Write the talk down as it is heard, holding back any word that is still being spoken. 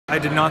I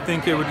did not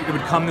think it would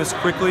come this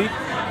quickly,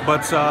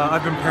 but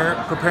I've been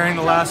preparing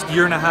the last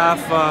year and a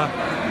half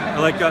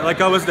like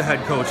I was the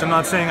head coach. I'm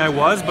not saying I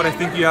was, but I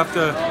think you have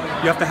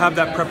to have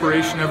that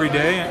preparation every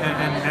day,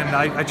 and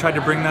I tried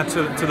to bring that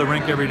to the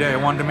rink every day. I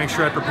wanted to make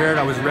sure I prepared,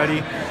 I was ready,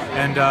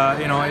 and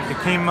you know, it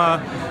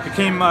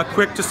came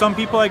quick to some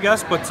people, I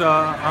guess, but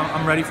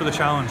I'm ready for the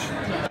challenge.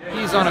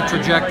 He's on a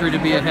trajectory to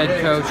be a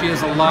head coach. He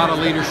has a lot of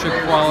leadership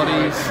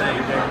qualities.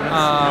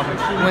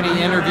 When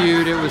he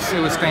interviewed, it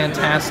was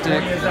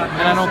fantastic,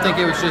 and I don't think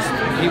it was just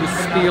he was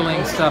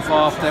spieling stuff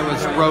off that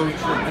was rote.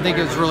 I think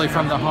it was really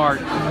from the heart.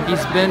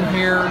 He's been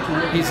here.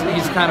 He's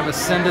kind of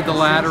ascended the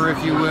ladder,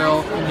 if you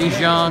will. He's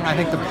young. I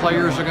think the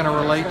players are going to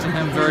relate to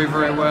him very,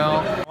 very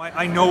well.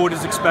 I know what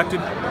is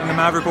expected in the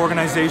Maverick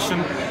organization.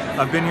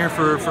 I've been here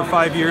for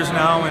 5 years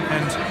now,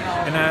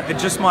 and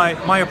it's just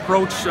my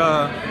approach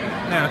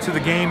to the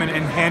game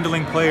and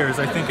handling players.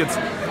 I think it's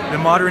the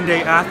modern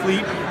day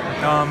athlete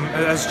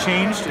has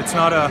changed. It's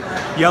not a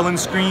yell and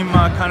scream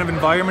kind of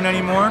environment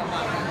anymore.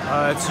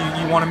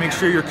 You want to make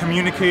sure you're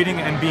communicating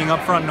and being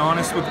upfront and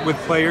honest with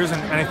players,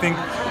 and I think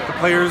the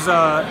players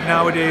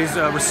nowadays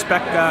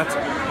respect that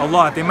a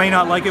lot. They may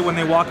not like it when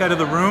they walk out of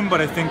the room, but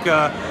I think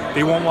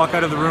they won't walk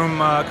out of the room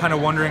kind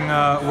of wondering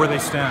where they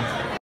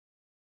stand.